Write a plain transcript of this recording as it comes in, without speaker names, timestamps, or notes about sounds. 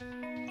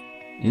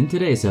In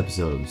today's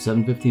episode of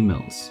 750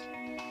 Mils,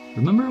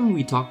 remember when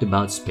we talked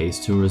about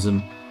space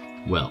tourism?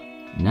 Well,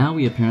 now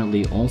we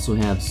apparently also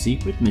have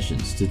secret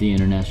missions to the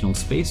International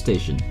Space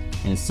Station,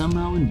 and it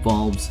somehow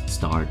involves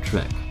Star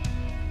Trek.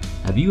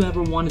 Have you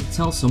ever wanted to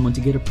tell someone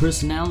to get a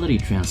personality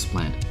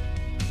transplant?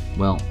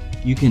 Well,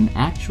 you can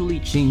actually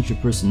change your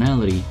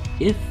personality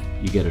if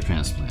you get a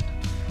transplant.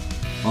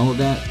 All of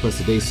that plus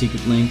today's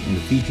secret link and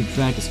the featured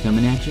track is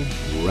coming at you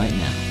right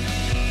now.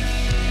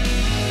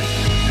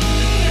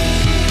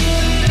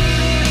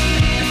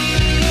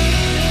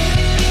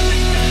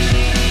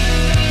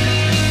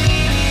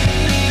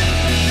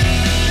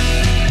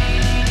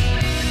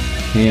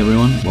 Hey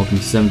everyone, welcome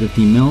to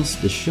 750 Mils,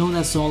 the show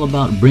that's all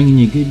about bringing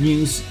you good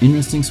news,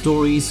 interesting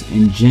stories,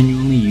 and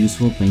genuinely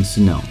useful things to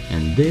know.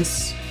 And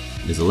this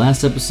is the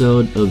last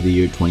episode of the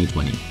year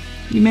 2020.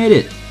 We made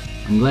it!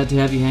 I'm glad to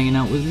have you hanging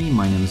out with me.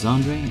 My name is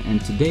Andre,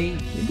 and today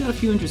we've got a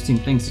few interesting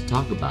things to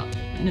talk about.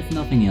 And if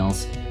nothing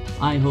else,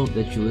 I hope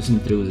that you listen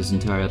through this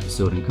entire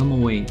episode and come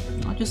away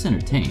not just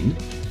entertained,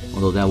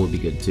 although that would be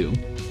good too,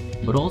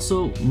 but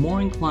also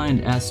more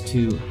inclined as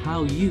to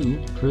how you,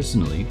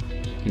 personally,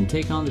 can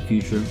take on the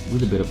future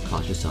with a bit of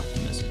cautious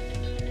optimism.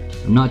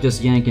 I'm not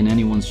just yanking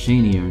anyone's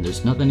chain here, and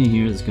there's nothing in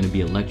here that's going to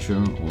be a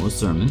lecture or a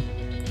sermon.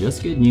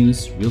 Just good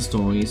news, real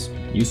stories,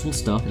 useful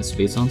stuff that's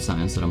based on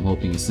science that I'm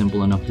hoping is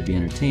simple enough to be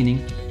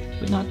entertaining,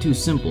 but not too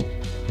simple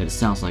that it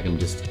sounds like I'm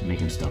just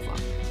making stuff up.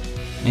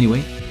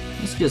 Anyway,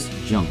 let's just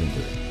jump into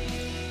it.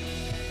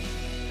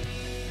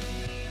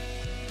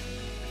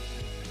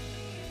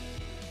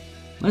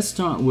 Let's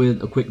start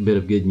with a quick bit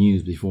of good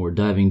news before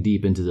diving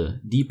deep into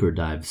the deeper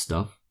dive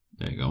stuff.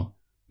 There you go.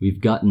 We've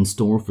got in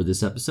store for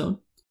this episode.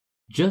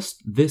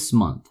 Just this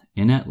month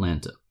in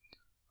Atlanta,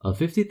 a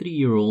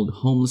 53-year-old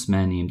homeless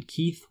man named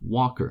Keith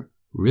Walker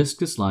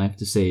risked his life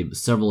to save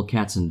several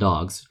cats and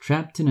dogs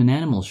trapped in an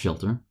animal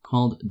shelter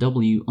called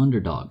W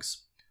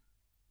Underdogs.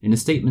 In a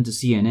statement to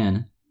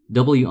CNN,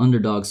 W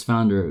Underdogs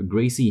founder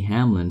Gracie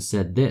Hamlin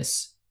said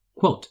this,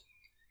 quote,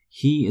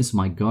 "He is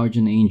my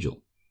guardian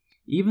angel.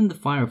 Even the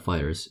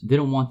firefighters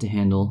didn't want to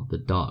handle the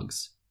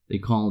dogs. They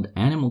called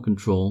animal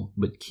control,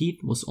 but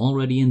Keith was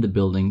already in the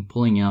building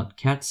pulling out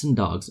cats and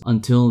dogs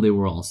until they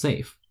were all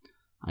safe.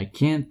 I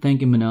can't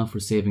thank him enough for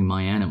saving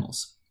my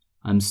animals.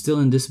 I'm still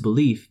in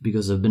disbelief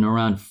because I've been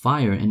around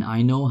fire and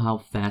I know how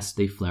fast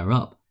they flare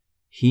up.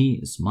 He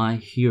is my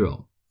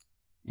hero."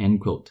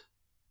 End quote.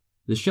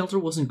 The shelter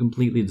wasn't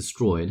completely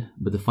destroyed,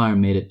 but the fire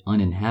made it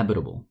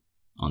uninhabitable.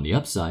 On the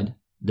upside,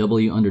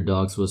 W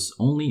Underdogs was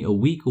only a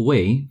week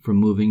away from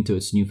moving to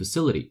its new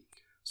facility,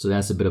 so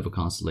that's a bit of a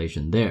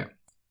consolation there.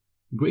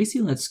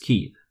 Gracie lets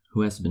Keith,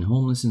 who has been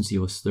homeless since he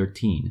was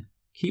 13,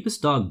 keep his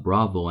dog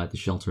Bravo at the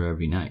shelter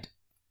every night.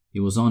 He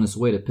was on his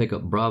way to pick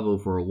up Bravo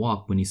for a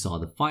walk when he saw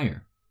the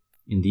fire.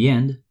 In the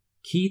end,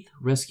 Keith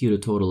rescued a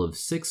total of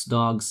 6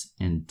 dogs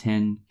and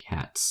 10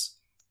 cats.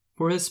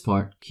 For his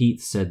part,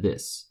 Keith said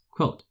this,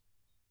 quote,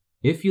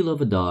 "If you love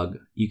a dog,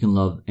 you can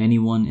love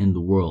anyone in the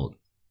world.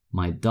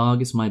 My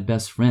dog is my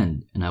best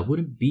friend, and I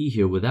wouldn't be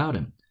here without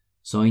him,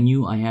 so I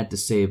knew I had to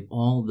save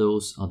all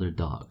those other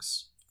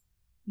dogs."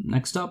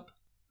 Next up,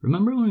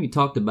 remember when we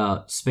talked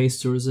about space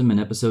tourism in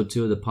episode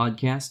 2 of the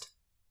podcast?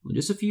 Well,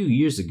 just a few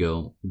years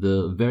ago,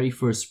 the very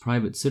first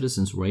private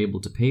citizens were able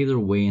to pay their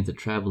way into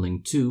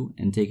traveling to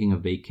and taking a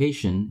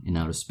vacation in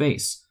outer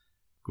space.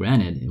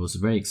 Granted, it was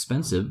very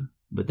expensive,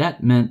 but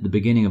that meant the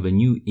beginning of a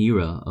new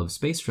era of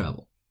space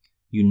travel.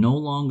 You no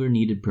longer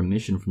needed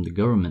permission from the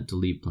government to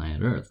leave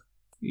planet Earth.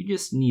 You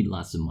just need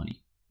lots of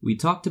money. We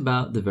talked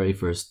about the very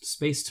first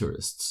space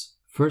tourists.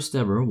 First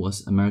ever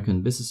was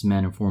American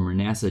businessman and former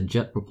NASA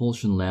Jet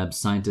Propulsion Lab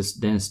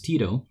scientist Dennis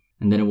Tito,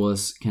 and then it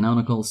was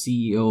Canonical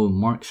CEO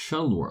Mark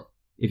Shuttleworth,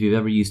 if you've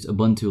ever used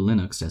Ubuntu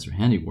Linux as your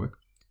handiwork.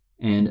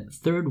 And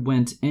third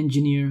went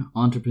engineer,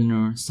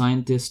 entrepreneur,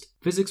 scientist,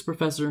 physics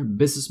professor,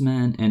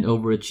 businessman, and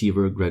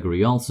overachiever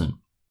Gregory Olson.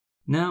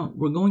 Now,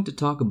 we're going to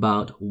talk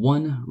about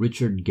one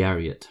Richard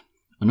Garriott,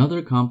 another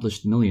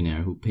accomplished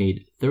millionaire who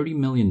paid $30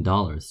 million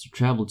to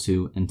travel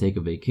to and take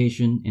a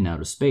vacation in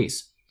outer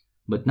space.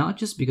 But not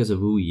just because of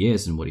who he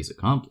is and what he's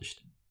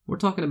accomplished. We're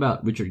talking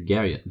about Richard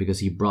Garriott because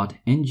he brought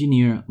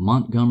engineer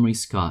Montgomery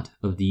Scott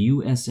of the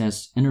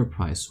USS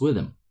Enterprise with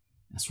him.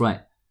 That's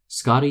right,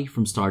 Scotty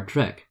from Star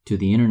Trek to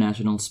the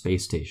International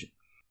Space Station.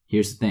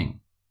 Here's the thing,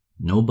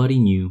 nobody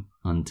knew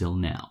until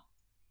now.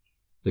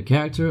 The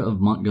character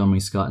of Montgomery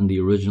Scott in the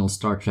original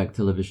Star Trek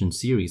television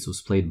series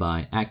was played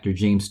by actor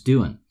James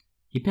Doohan.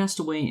 He passed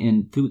away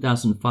in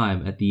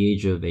 2005 at the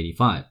age of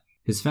 85.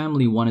 His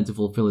family wanted to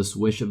fulfill his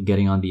wish of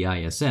getting on the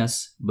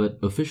ISS, but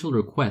official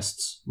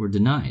requests were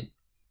denied.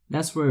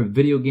 That's where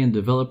video game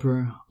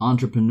developer,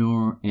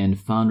 entrepreneur, and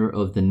founder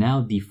of the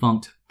now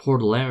defunct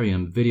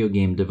Portalarium video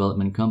game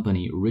development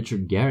company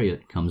Richard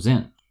Garriott comes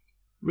in.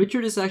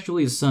 Richard is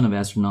actually the son of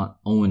astronaut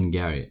Owen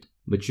Garriott,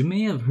 but you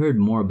may have heard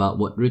more about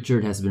what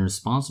Richard has been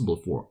responsible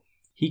for.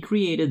 He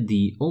created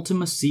the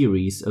Ultima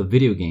series of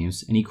video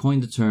games, and he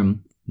coined the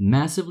term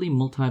Massively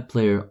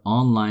Multiplayer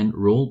Online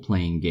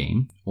Role-Playing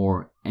Game,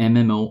 or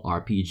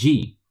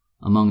MMORPG,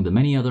 among the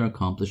many other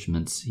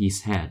accomplishments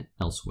he's had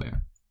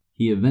elsewhere.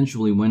 He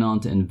eventually went on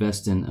to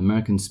invest in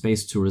American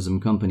space tourism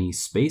company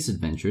Space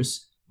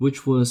Adventures,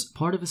 which was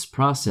part of his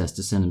process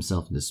to send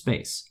himself into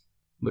space.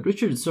 But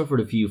Richard suffered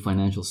a few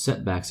financial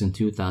setbacks in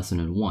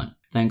 2001,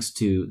 thanks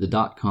to the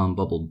dot-com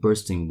bubble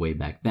bursting way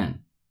back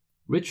then.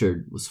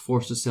 Richard was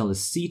forced to sell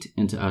his seat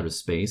into outer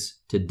space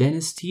to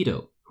Dennis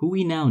Tito, who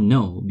we now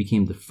know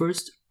became the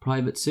first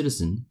private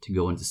citizen to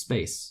go into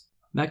space.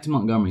 Back to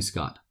Montgomery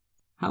Scott.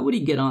 How would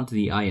he get onto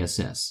the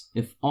ISS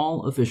if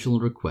all official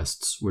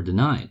requests were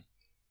denied?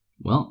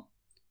 Well,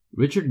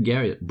 Richard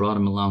Garriott brought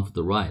him along for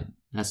the ride,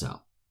 that's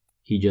how.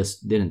 He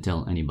just didn't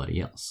tell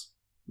anybody else.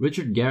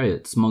 Richard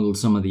Garriott smuggled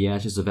some of the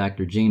ashes of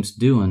actor James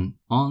Doohan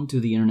onto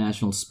the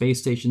International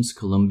Space Station's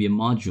Columbia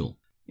module.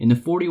 In a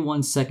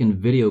 41-second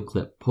video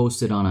clip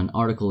posted on an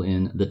article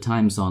in The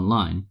Times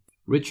Online,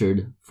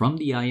 Richard, from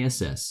the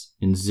ISS,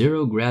 in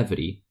zero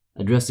gravity,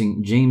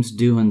 addressing James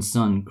Doohan's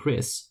son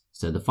Chris,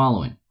 said the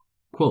following,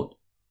 quote,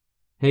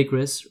 "Hey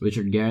Chris,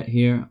 Richard Garriott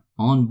here,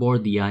 on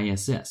board the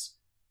ISS.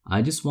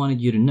 I just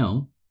wanted you to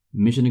know,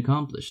 mission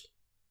accomplished.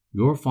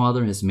 Your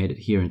father has made it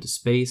here into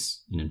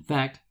space, and in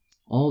fact,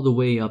 all the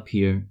way up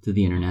here to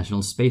the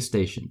International Space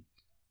Station.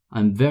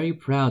 I'm very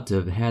proud to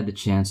have had the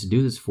chance to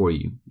do this for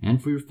you,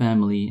 and for your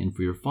family, and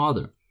for your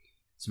father.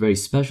 It's very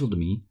special to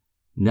me,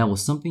 and that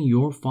was something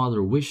your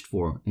father wished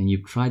for, and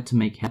you've tried to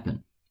make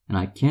happen. And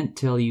I can't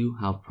tell you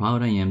how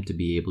proud I am to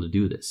be able to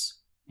do this."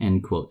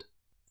 End quote.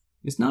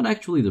 It's not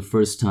actually the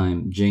first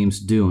time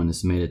James Doohan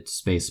has made it to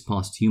space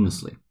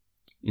posthumously.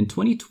 In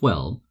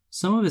 2012,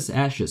 some of his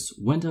ashes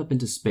went up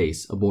into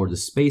space aboard the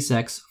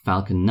SpaceX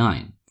Falcon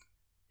 9.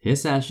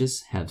 His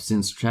ashes have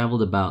since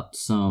traveled about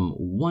some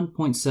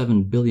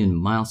 1.7 billion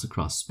miles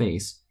across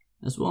space,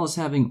 as well as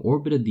having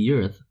orbited the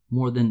Earth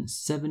more than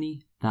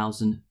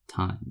 70,000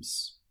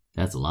 times.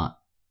 That's a lot.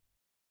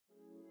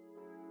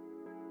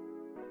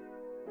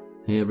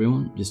 Hey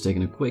everyone, just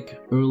taking a quick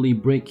early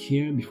break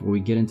here before we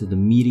get into the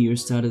meatier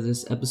side of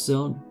this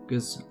episode,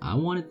 because I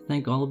wanted to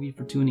thank all of you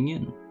for tuning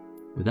in.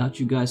 Without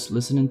you guys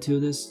listening to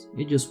this,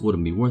 it just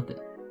wouldn't be worth it.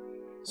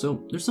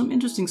 So there's some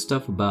interesting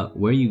stuff about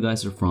where you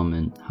guys are from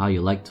and how you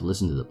like to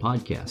listen to the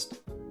podcast.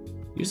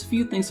 Here's a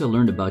few things I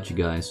learned about you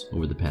guys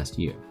over the past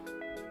year.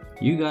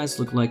 You guys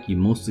look like you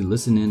mostly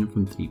listen in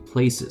from 3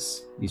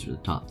 places. These are the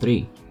top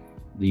 3.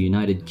 The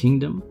United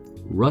Kingdom,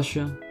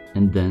 Russia,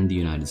 and then the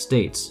United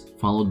States,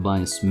 followed by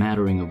a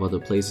smattering of other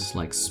places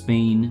like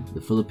Spain,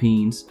 the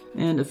Philippines,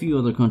 and a few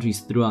other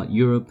countries throughout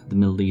Europe, the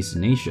Middle East,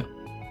 and Asia.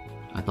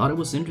 I thought it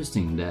was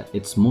interesting that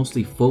it's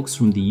mostly folks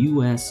from the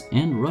US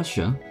and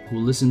Russia who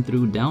listen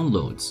through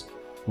downloads,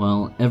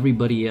 while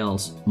everybody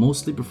else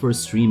mostly prefers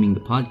streaming the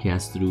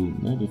podcast through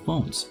mobile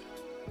phones.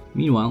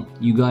 Meanwhile,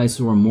 you guys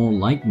who are more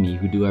like me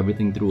who do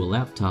everything through a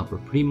laptop are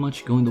pretty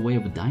much going the way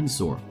of a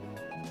dinosaur.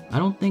 I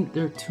don't think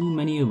there are too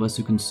many of us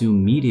who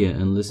consume media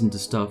and listen to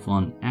stuff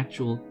on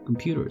actual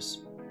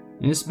computers.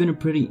 And it's been a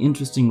pretty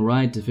interesting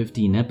ride to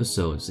 15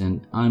 episodes,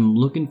 and I'm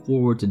looking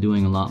forward to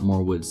doing a lot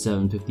more with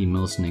 750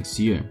 Mils next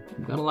year.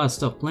 We've got a lot of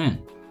stuff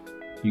planned.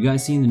 You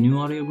guys seen the new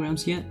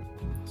audiograms yet?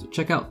 So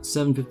check out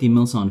 750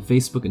 Mils on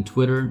Facebook and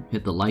Twitter,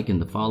 hit the like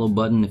and the follow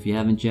button if you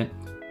haven't yet.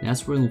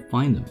 That's where you'll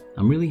find them.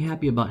 I'm really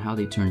happy about how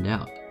they turned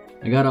out.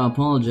 I gotta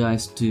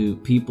apologize to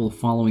people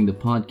following the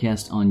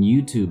podcast on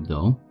YouTube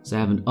though, as I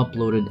haven't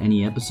uploaded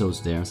any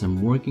episodes there, as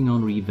I'm working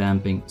on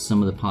revamping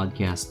some of the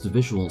podcast's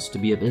visuals to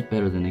be a bit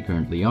better than they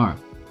currently are.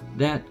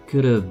 That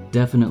could have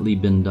definitely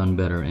been done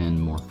better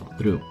and more thought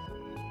through.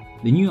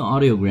 The new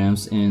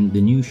audiograms and the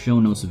new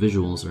show notes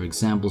visuals are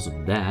examples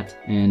of that,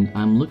 and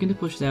I'm looking to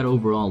push that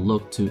overall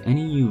look to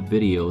any new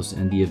videos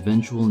and the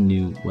eventual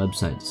new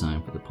website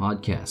design for the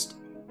podcast.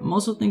 I'm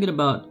also thinking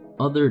about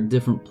other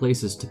different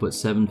places to put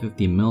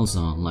 750 Mils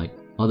on, like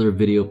other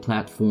video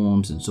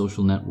platforms and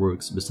social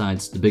networks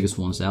besides the biggest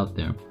ones out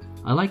there.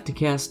 I like to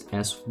cast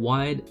as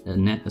wide a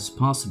net as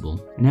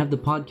possible and have the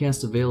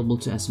podcast available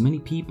to as many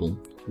people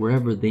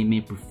wherever they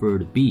may prefer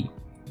to be.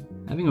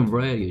 Having a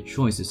variety of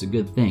choice is a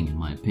good thing in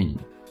my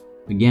opinion.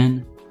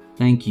 Again,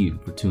 thank you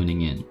for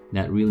tuning in.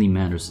 That really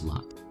matters a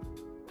lot.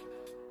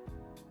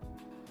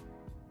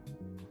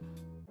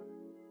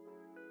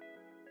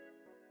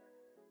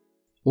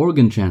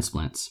 Organ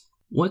transplants.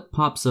 What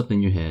pops up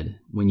in your head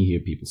when you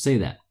hear people say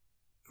that?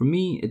 For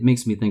me, it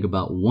makes me think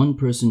about one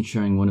person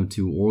sharing one of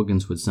 2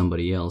 organs with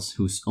somebody else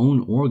whose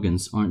own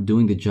organs aren't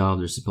doing the job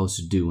they're supposed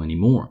to do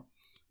anymore.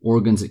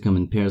 Organs that come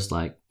in pairs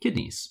like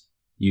kidneys.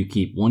 You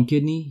keep one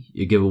kidney,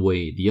 you give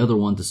away the other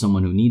one to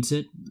someone who needs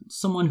it,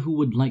 someone who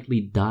would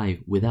likely die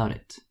without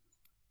it.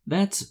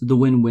 That's the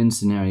win-win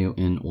scenario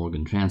in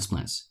organ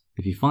transplants.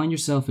 If you find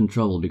yourself in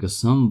trouble because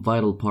some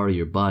vital part of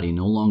your body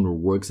no longer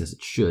works as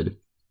it should,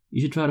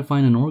 you should try to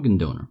find an organ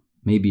donor.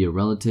 Maybe a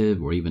relative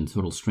or even a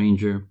total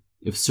stranger,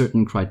 if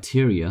certain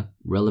criteria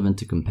relevant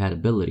to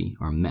compatibility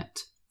are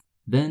met.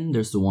 Then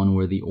there's the one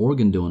where the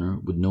organ donor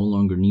would no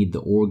longer need the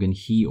organ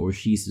he or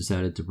she's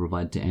decided to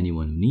provide to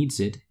anyone who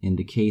needs it in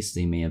the case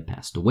they may have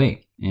passed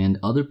away. And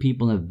other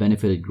people have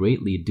benefited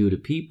greatly due to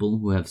people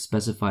who have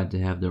specified to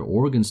have their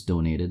organs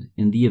donated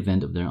in the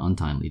event of their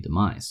untimely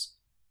demise.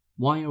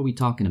 Why are we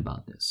talking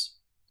about this?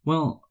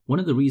 Well, one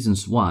of the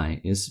reasons why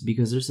is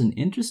because there's an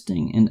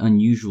interesting and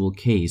unusual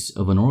case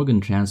of an organ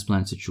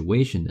transplant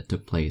situation that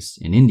took place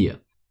in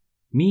India.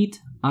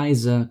 Meet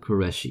Aiza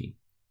Qureshi.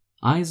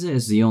 Aiza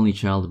is the only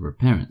child of her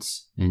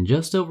parents, and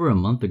just over a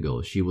month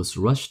ago she was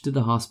rushed to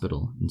the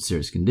hospital in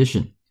serious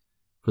condition.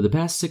 For the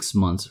past 6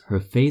 months, her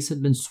face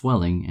had been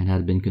swelling and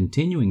had been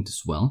continuing to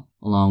swell,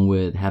 along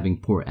with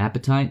having poor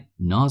appetite,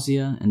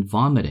 nausea, and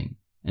vomiting,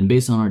 and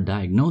based on her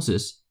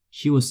diagnosis,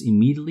 she was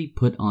immediately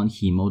put on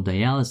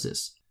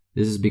hemodialysis.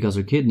 This is because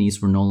her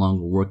kidneys were no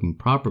longer working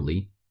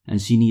properly,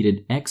 and she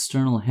needed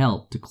external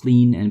help to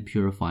clean and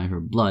purify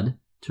her blood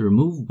to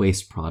remove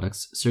waste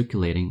products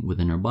circulating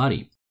within her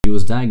body. She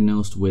was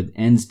diagnosed with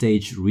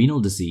end-stage renal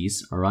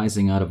disease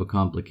arising out of a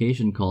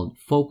complication called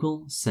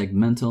focal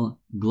segmental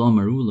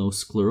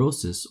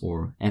glomerulosclerosis,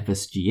 or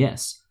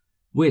FSGS,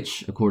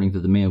 which, according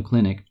to the Mayo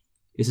Clinic,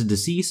 is a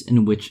disease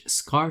in which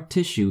scar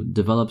tissue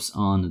develops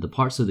on the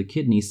parts of the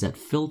kidneys that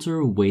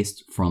filter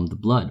waste from the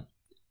blood.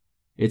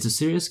 It's a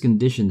serious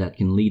condition that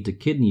can lead to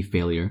kidney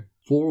failure,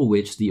 for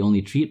which the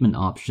only treatment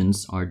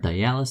options are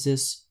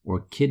dialysis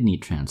or kidney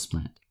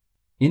transplant.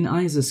 In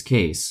Aiza's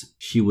case,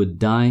 she would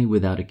die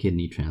without a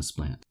kidney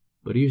transplant.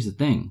 But here's the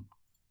thing.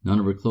 None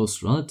of her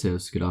close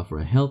relatives could offer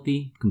a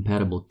healthy,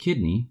 compatible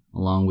kidney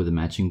along with a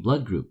matching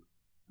blood group.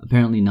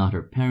 Apparently not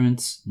her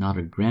parents, not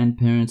her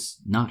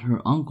grandparents, not her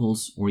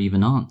uncles, or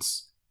even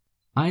aunts.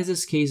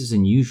 Aiza's case is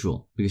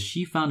unusual because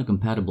she found a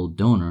compatible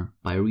donor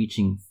by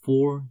reaching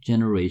 4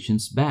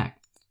 generations back,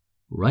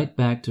 right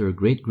back to her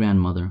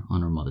great-grandmother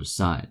on her mother's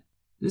side.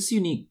 This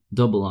unique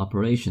double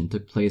operation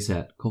took place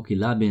at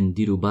Kokilabin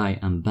Dhirubhai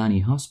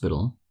Ambani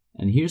Hospital,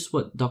 and here's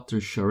what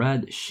Dr.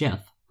 Sharad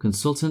Sheth,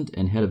 consultant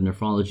and head of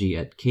nephrology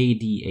at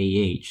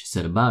KDAH,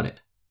 said about it.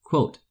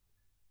 Quote,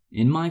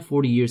 "In my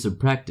 40 years of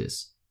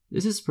practice,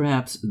 this is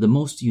perhaps the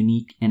most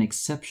unique and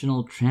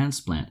exceptional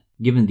transplant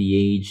given the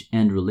age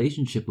and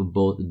relationship of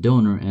both the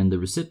donor and the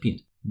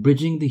recipient,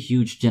 bridging the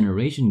huge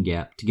generation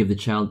gap to give the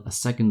child a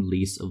second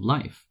lease of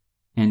life."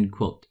 End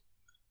quote.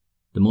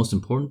 The most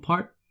important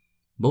part?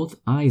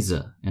 Both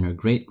Aiza and her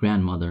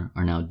great-grandmother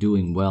are now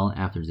doing well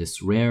after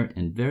this rare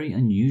and very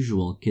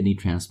unusual kidney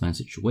transplant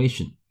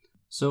situation.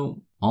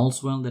 So,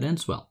 all's well that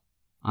ends well.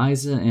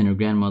 Aiza and her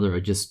grandmother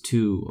are just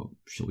two,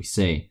 shall we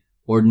say,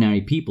 ordinary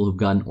people who've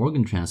gotten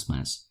organ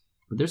transplants.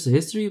 But there's a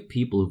history of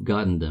people who've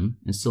gotten them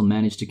and still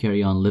managed to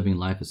carry on living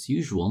life as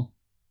usual,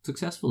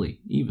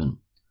 successfully even.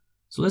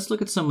 So let's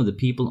look at some of the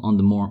people on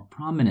the more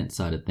prominent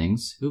side of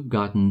things who've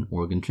gotten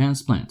organ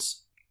transplants.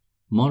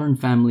 Modern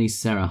Family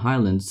Sarah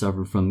Hyland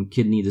suffered from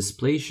kidney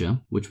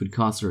dysplasia, which would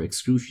cause her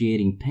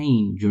excruciating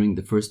pain during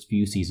the first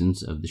few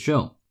seasons of the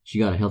show. She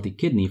got a healthy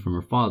kidney from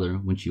her father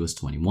when she was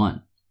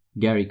 21.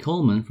 Gary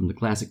Coleman from the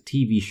classic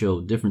TV show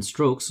Diff'rent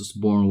Strokes was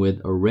born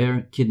with a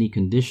rare kidney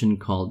condition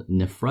called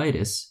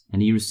nephritis,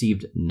 and he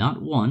received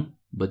not 1,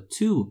 but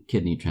 2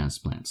 kidney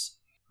transplants.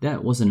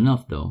 That wasn't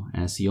enough though,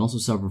 as he also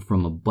suffered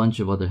from a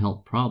bunch of other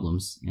health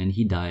problems, and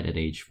he died at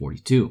age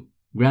 42.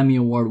 Grammy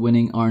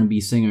Award-winning R&B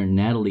singer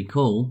Natalie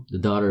Cole, the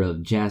daughter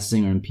of jazz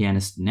singer and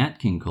pianist Nat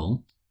King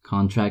Cole,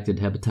 contracted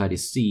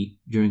hepatitis C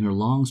during her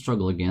long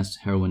struggle against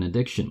heroin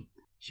addiction.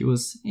 She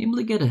was able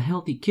to get a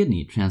healthy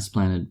kidney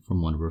transplanted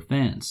from one of her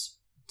fans.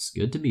 It's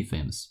good to be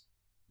famous.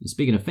 And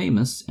speaking of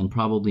famous, and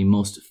probably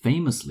most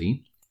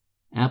famously,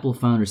 Apple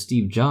founder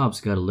Steve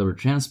Jobs got a liver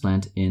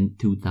transplant in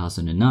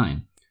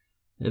 2009.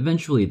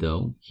 Eventually,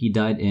 though, he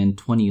died in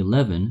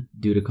 2011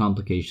 due to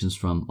complications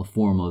from a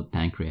form of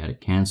pancreatic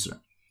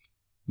cancer.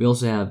 We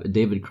also have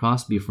David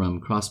Crosby from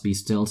Crosby,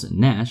 Stills &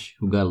 Nash,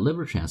 who got a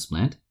liver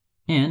transplant,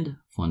 and,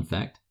 fun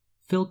fact,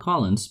 Phil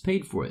Collins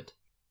paid for it.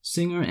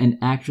 Singer and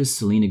actress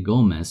Selena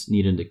Gomez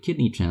needed a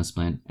kidney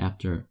transplant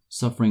after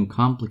suffering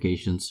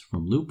complications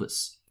from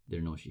lupus.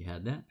 Didn't know she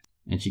had that.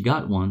 And she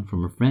got one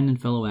from her friend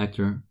and fellow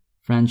actor,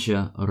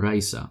 Francia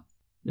Raisa.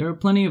 There are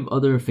plenty of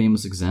other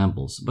famous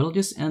examples, but I'll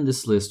just end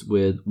this list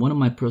with one of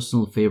my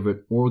personal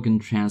favorite organ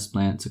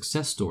transplant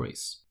success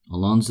stories,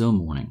 Alonzo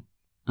Mourning.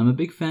 I'm a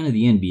big fan of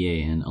the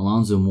NBA, and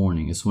Alonzo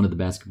Mourning is one of the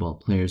basketball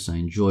players I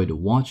enjoyed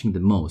watching the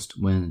most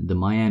when the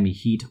Miami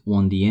Heat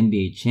won the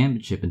NBA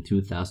championship in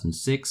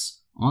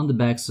 2006 on the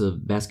backs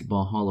of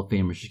Basketball Hall of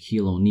Famer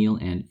Shaquille O'Neal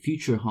and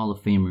future Hall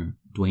of Famer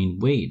Dwayne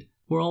Wade,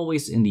 who are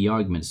always in the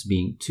arguments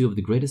being two of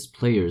the greatest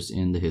players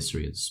in the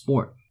history of the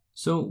sport.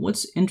 So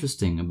what's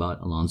interesting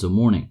about Alonzo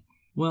Mourning?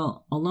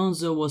 Well,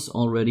 Alonzo was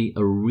already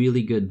a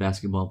really good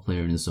basketball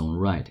player in his own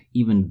right,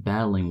 even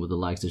battling with the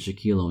likes of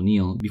Shaquille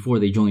O'Neal before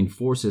they joined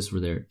forces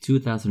for their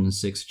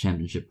 2006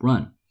 championship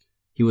run.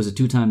 He was a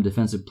 2-time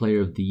Defensive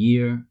Player of the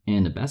Year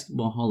and a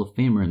Basketball Hall of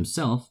Famer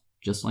himself,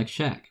 just like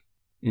Shaq.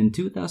 In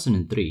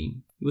 2003,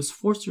 he was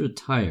forced to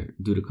retire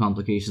due to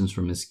complications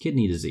from his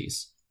kidney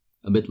disease.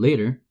 A bit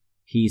later,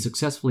 He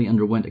successfully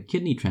underwent a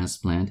kidney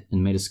transplant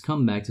and made his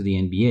comeback to the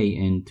NBA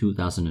in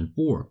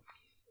 2004.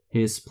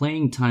 His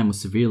playing time was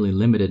severely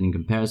limited in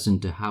comparison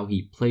to how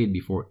he played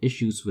before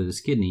issues with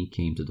his kidney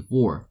came to the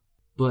fore.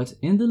 But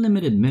in the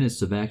limited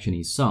minutes of action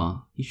he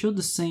saw, he showed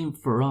the same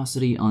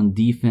ferocity on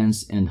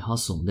defense and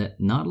hustle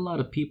that not a lot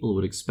of people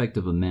would expect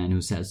of a man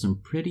who's had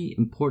some pretty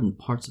important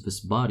parts of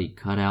his body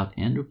cut out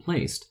and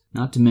replaced,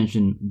 not to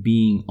mention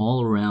being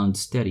all around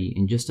steady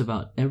in just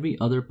about every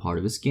other part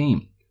of his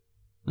game.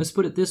 Let's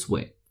put it this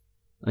way.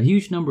 A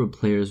huge number of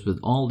players with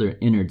all their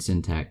innards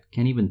intact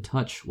can't even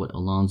touch what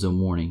Alonzo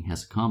Mourning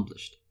has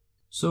accomplished.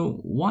 So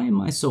why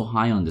am I so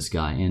high on this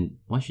guy, and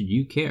why should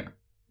you care?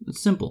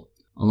 It's simple.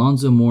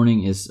 Alonzo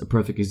Mourning is a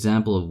perfect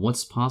example of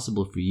what's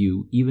possible for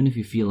you even if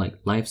you feel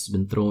like life's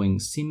been throwing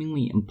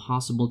seemingly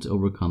impossible to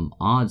overcome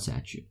odds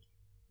at you.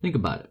 Think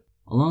about it.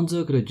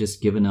 Alonzo could have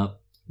just given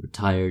up,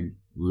 retired,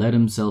 let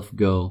himself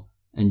go,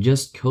 and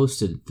just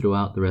coasted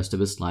throughout the rest of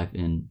his life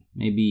in,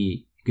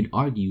 maybe you could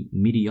argue,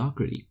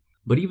 mediocrity.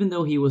 But even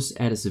though he was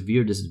at a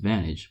severe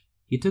disadvantage,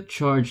 he took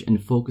charge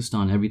and focused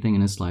on everything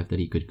in his life that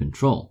he could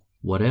control.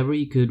 Whatever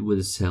he could with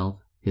his health,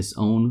 his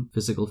own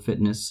physical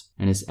fitness,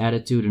 and his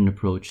attitude and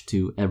approach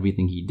to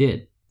everything he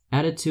did.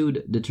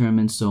 Attitude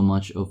determines so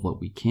much of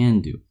what we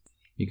can do,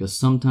 because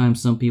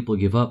sometimes some people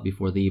give up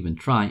before they even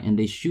try, and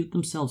they shoot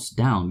themselves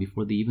down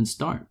before they even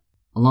start.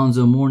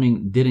 Alonzo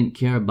Mourning didn't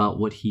care about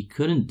what he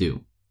couldn't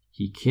do.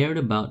 He cared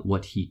about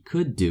what he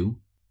could do,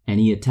 and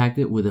he attacked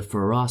it with a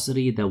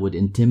ferocity that would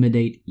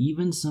intimidate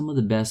even some of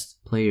the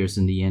best players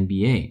in the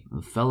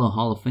NBA, fellow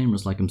Hall of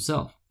Famers like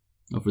himself.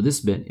 Now for this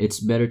bit, it's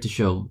better to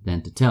show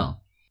than to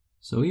tell.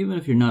 So even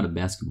if you're not a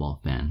basketball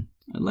fan,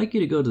 I'd like you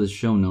to go to the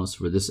show notes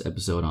for this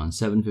episode on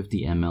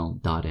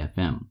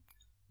 750ml.fm.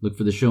 Look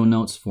for the show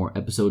notes for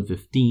episode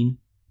 15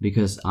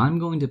 because I'm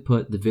going to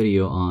put the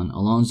video on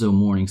Alonzo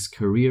Mourning's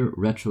career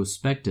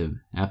retrospective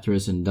after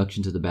his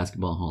induction to the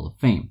Basketball Hall of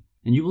Fame.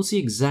 And you will see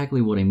exactly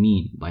what I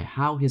mean by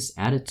how his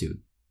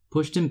attitude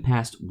pushed him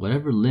past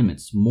whatever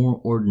limits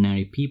more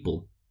ordinary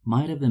people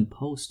might have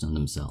imposed on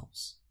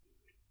themselves.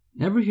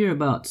 Ever hear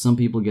about some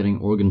people getting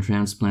organ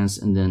transplants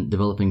and then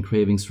developing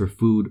cravings for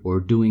food or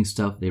doing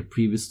stuff they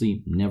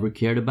previously never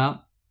cared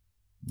about?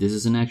 This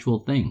is an actual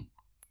thing.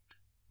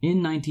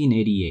 In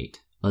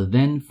 1988, a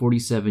then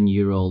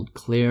 47-year-old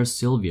Claire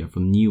Sylvia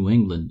from New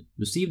England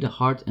received a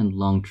heart and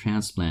lung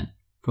transplant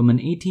from an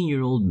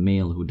 18-year-old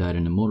male who died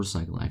in a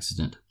motorcycle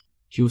accident.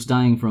 She was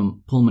dying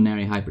from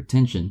pulmonary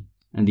hypertension,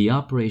 and the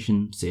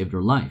operation saved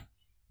her life,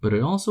 but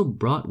it also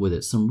brought with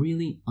it some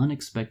really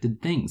unexpected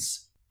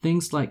things.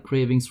 Things like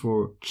cravings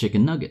for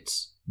chicken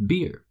nuggets,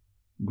 beer,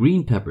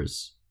 green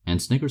peppers,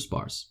 and Snickers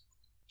bars.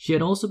 She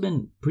had also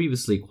been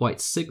previously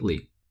quite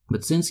sickly,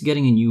 but since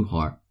getting a new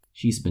heart,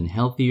 she's been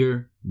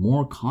healthier,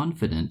 more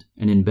confident,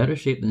 and in better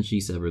shape than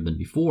she's ever been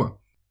before.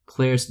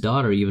 Claire's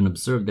daughter even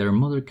observed that her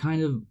mother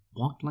kind of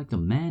walked like a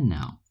man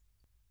now.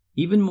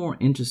 Even more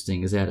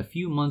interesting is that a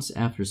few months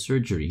after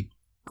surgery,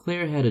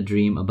 Claire had a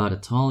dream about a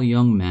tall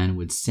young man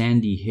with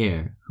sandy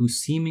hair who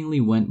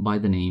seemingly went by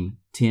the name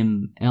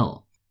Tim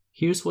L.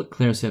 Here's what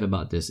Claire said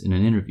about this in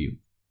an interview.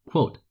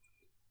 Quote,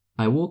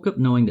 "I woke up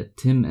knowing that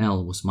Tim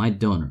L. was my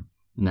donor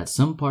and that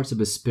some parts of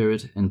his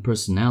spirit and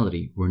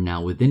personality were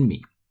now within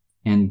me."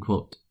 End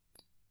quote.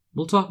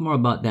 We'll talk more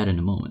about that in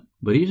a moment,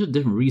 but here's a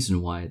different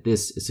reason why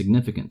this is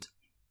significant.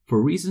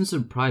 For reasons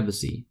of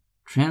privacy,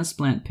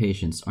 transplant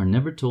patients are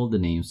never told the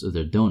names of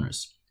their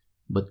donors,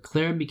 but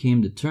Claire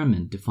became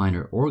determined to find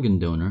her organ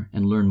donor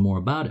and learn more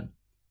about him.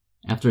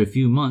 After a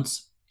few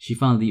months, she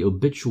found the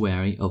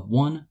obituary of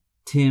one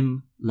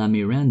Tim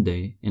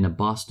Lamirande in a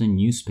Boston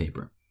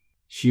newspaper.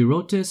 She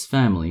wrote to his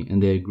family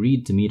and they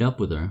agreed to meet up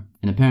with her,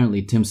 and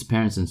apparently Tim's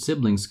parents and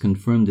siblings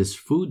confirmed his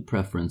food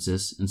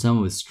preferences and some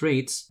of his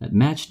traits that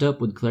matched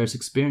up with Claire's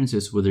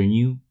experiences with her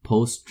new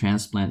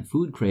post-transplant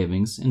food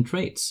cravings and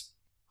traits.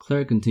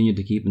 Claire continued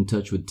to keep in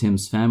touch with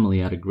Tim's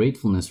family out of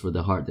gratefulness for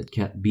the heart that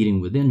kept beating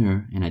within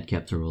her and had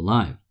kept her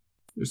alive.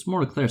 There's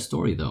more to Claire's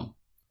story though.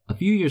 A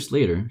few years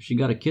later, she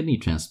got a kidney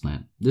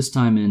transplant, this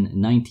time in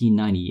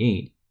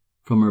 1998,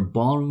 from her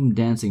ballroom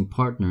dancing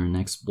partner and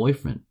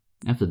ex-boyfriend.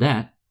 After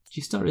that,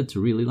 she started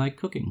to really like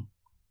cooking.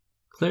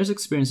 Claire's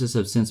experiences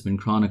have since been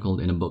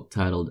chronicled in a book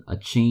titled A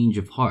Change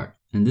of Heart,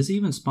 and this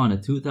even spawned a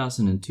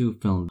 2002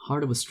 film,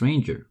 Heart of a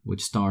Stranger,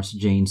 which stars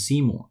Jane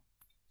Seymour.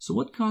 So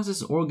what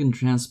causes organ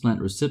transplant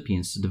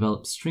recipients to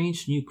develop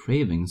strange new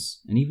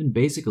cravings and even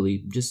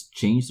basically just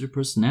change their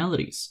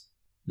personalities?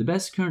 The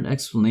best current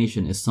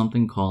explanation is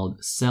something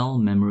called cell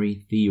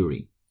memory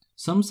theory.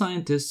 Some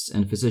scientists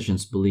and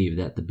physicians believe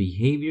that the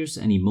behaviors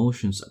and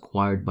emotions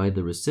acquired by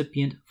the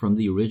recipient from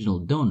the original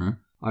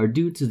donor are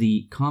due to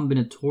the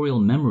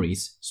combinatorial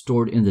memories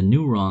stored in the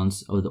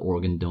neurons of the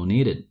organ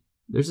donated.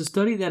 There's a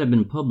study that had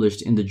been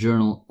published in the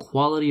journal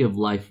Quality of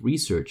Life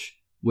Research,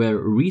 where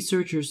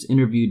researchers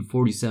interviewed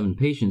 47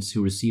 patients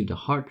who received a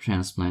heart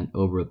transplant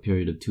over a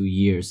period of 2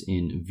 years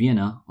in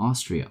Vienna,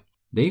 Austria.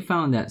 They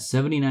found that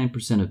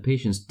 79% of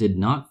patients did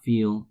not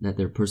feel that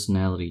their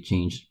personality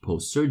changed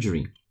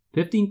post-surgery,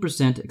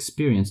 15%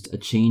 experienced a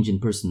change in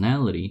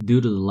personality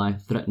due to the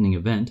life-threatening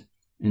event,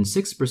 and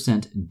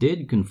 6%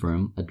 did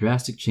confirm a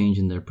drastic change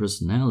in their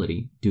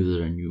personality due to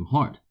their new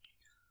heart.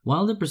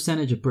 While the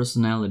percentage of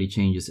personality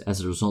changes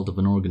as a result of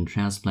an organ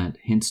transplant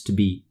hints to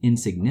be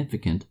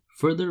insignificant,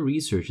 further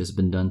research has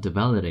been done to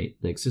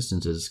validate the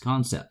existence of this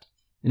concept.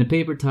 In a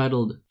paper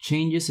titled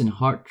Changes in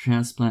Heart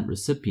Transplant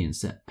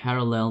Recipients That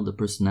Parallel the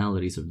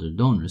Personalities of Their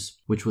Donors,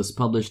 which was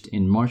published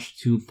in March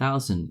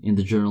 2000 in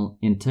the journal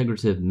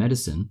Integrative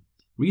Medicine,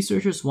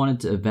 researchers wanted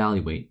to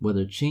evaluate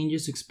whether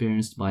changes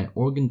experienced by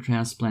organ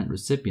transplant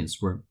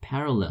recipients were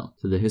parallel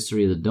to the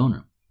history of the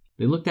donor.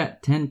 They looked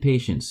at 10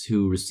 patients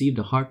who received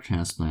a heart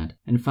transplant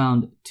and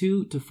found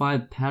 2 to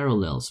 5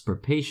 parallels per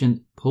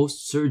patient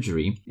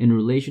post-surgery in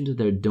relation to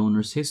their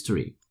donor's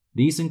history.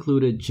 These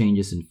included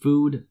changes in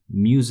food,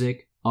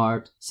 music,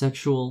 art,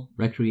 sexual,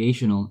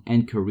 recreational,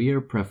 and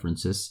career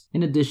preferences,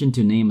 in addition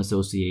to name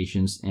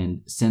associations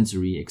and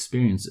sensory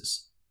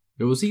experiences.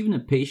 There was even a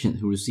patient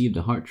who received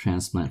a heart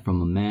transplant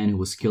from a man who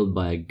was killed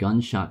by a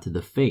gunshot to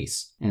the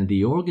face, and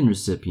the organ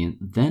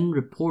recipient then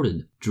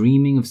reported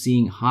dreaming of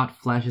seeing hot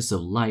flashes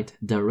of light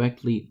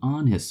directly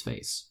on his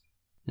face.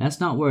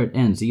 That's not where it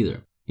ends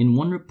either. In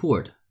one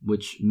report,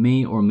 which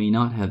may or may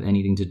not have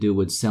anything to do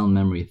with cell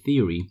memory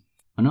theory,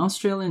 an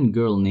Australian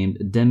girl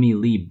named Demi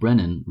Lee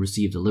Brennan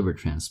received a liver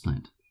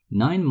transplant.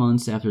 9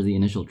 months after the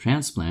initial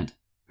transplant,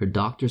 her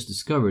doctors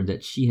discovered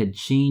that she had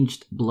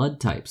changed blood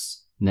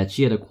types and that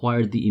she had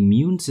acquired the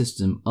immune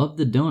system of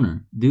the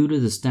donor due to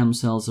the stem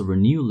cells of her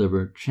new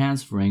liver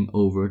transferring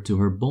over to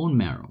her bone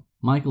marrow.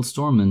 Michael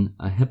Storman,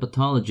 a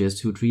hepatologist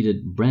who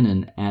treated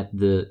Brennan at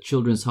the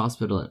Children's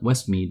Hospital at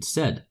Westmead,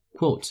 said,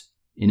 quote,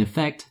 "In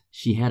effect,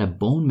 she had a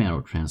bone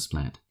marrow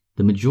transplant.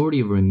 The majority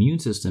of her immune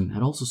system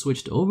had also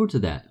switched over to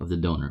that of the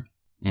donor."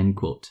 End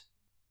quote.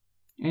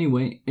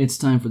 Anyway, it's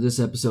time for this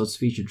episode's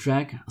featured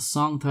track, a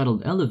song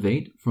titled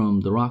Elevate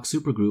from the rock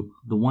supergroup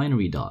The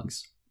Winery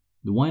Dogs.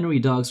 The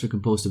Winery Dogs are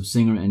composed of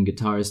singer and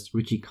guitarist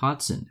Richie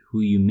Kotzen,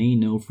 who you may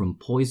know from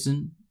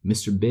Poison,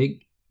 Mr.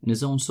 Big, and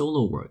his own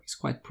solo work. He's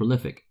quite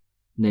prolific.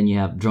 And then you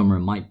have drummer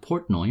Mike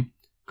Portnoy,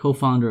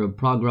 co-founder of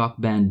prog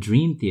rock band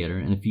Dream Theater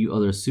and a few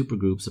other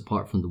supergroups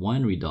apart from the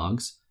Winery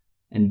Dogs,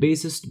 and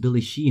bassist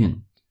Billy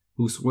Sheehan,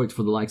 who's worked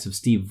for the likes of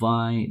Steve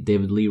Vai,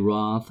 David Lee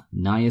Roth,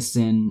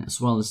 Niacin,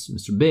 as well as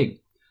Mr.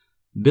 Big.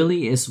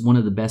 Billy is one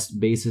of the best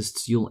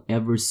bassists you'll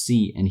ever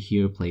see and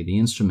hear play the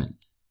instrument,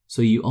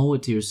 so you owe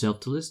it to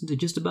yourself to listen to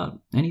just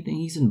about anything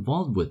he's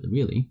involved with,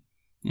 really.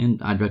 And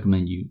I'd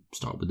recommend you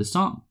start with this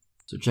song.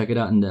 So check it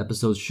out in the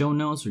episode's show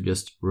notes, or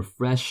just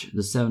refresh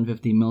the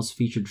 750 Mils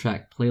featured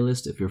track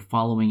playlist if you're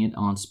following it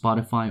on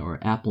Spotify or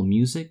Apple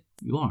Music.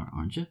 You are,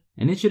 aren't you?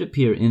 And it should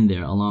appear in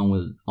there along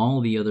with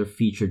all the other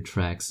featured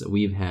tracks that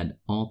we've had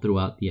all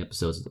throughout the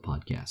episodes of the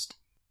podcast.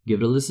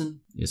 Give it a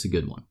listen. It's a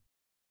good one.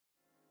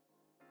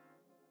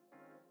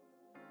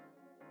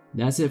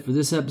 That's it for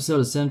this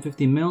episode of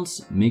 750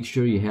 Mils. Make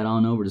sure you head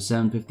on over to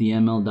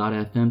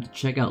 750ml.fm to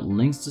check out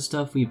links to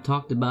stuff we've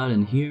talked about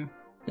in here.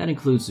 That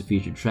includes the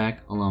featured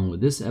track, along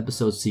with this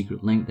episode's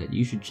secret link that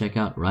you should check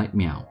out right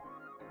meow.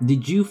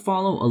 Did you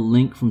follow a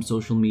link from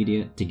social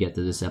media to get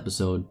to this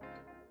episode?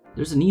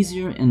 There's an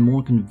easier and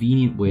more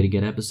convenient way to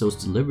get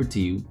episodes delivered to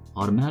you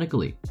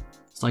automatically.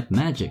 It's like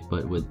magic,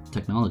 but with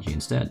technology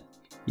instead.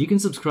 You can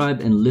subscribe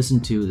and listen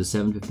to the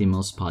 750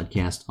 Mils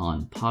podcast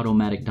on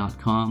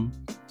Podomatic.com,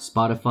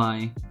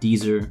 Spotify,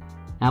 Deezer,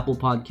 Apple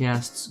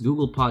Podcasts,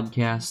 Google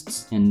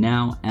Podcasts, and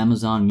now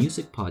Amazon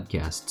Music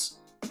Podcasts,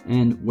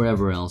 and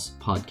wherever else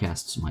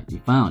podcasts might be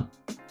found.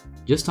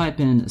 Just type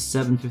in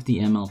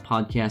 750ml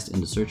podcast in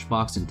the search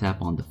box and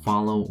tap on the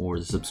follow or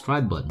the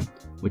subscribe button,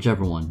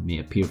 whichever one may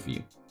appear for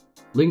you.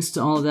 Links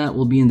to all of that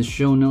will be in the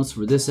show notes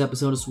for this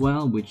episode as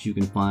well, which you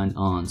can find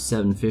on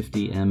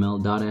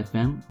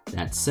 750ml.fm.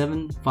 That's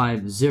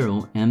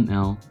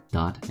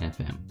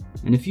 750ml.fm.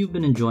 And if you've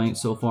been enjoying it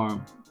so far,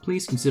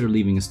 please consider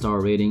leaving a star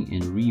rating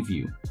and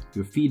review.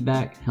 Your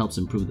feedback helps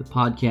improve the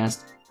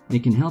podcast, and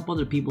it can help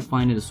other people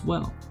find it as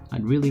well.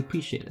 I'd really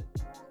appreciate it.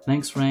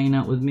 Thanks for hanging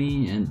out with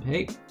me, and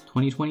hey,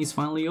 2020 is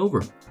finally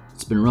over.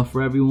 It's been rough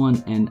for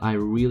everyone, and I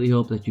really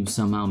hope that you've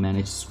somehow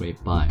managed to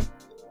scrape by.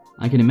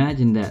 I can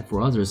imagine that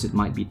for others it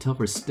might be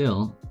tougher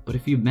still, but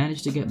if you've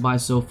managed to get by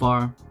so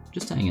far,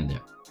 just hang in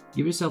there.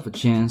 Give yourself a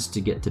chance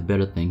to get to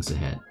better things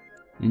ahead.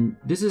 And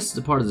this is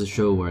the part of the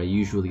show where I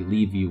usually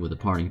leave you with a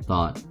parting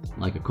thought,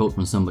 like a quote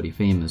from somebody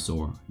famous,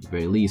 or at the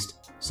very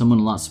least, someone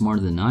a lot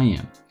smarter than I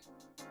am.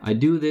 I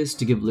do this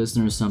to give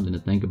listeners something to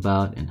think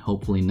about and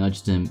hopefully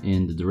nudge them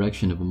in the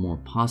direction of a more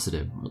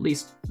positive, or at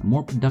least a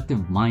more productive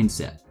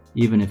mindset,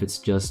 even if it's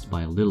just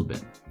by a little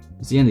bit.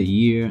 It's the end of the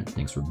year,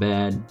 things were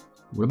bad.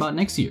 What about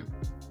next year?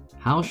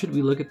 How should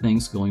we look at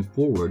things going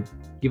forward,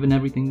 given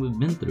everything we've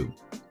been through?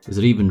 Is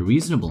it even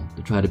reasonable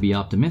to try to be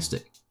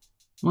optimistic?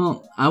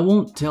 Well, I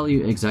won't tell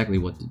you exactly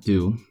what to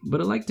do, but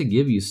I'd like to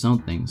give you some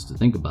things to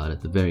think about at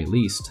the very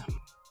least.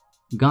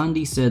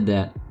 Gandhi said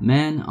that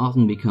man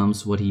often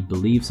becomes what he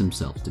believes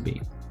himself to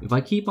be. If I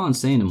keep on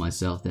saying to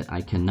myself that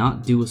I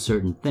cannot do a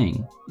certain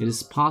thing, it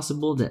is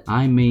possible that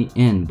I may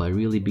end by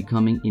really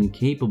becoming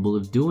incapable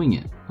of doing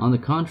it. On the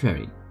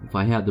contrary, if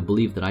I have the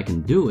belief that I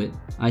can do it,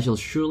 I shall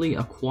surely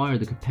acquire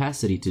the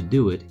capacity to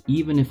do it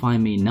even if I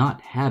may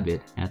not have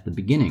it at the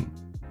beginning.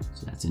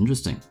 So that's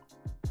interesting.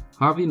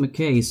 Harvey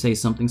Mackay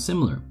says something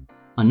similar.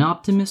 An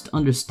optimist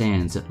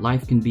understands that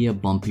life can be a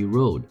bumpy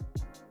road,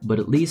 but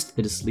at least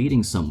it is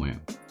leading somewhere.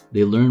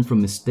 They learn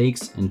from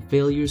mistakes and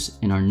failures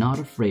and are not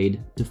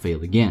afraid to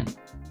fail again.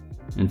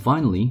 And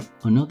finally,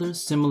 another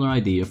similar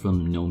idea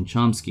from Noam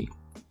Chomsky.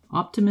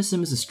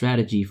 Optimism is a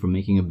strategy for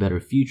making a better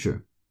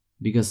future,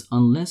 because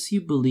unless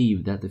you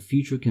believe that the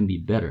future can be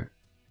better,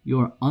 you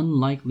are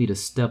unlikely to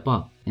step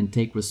up and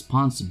take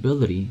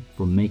responsibility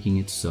for making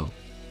it so.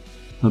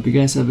 Hope you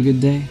guys have a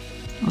good day.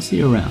 I'll see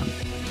you around.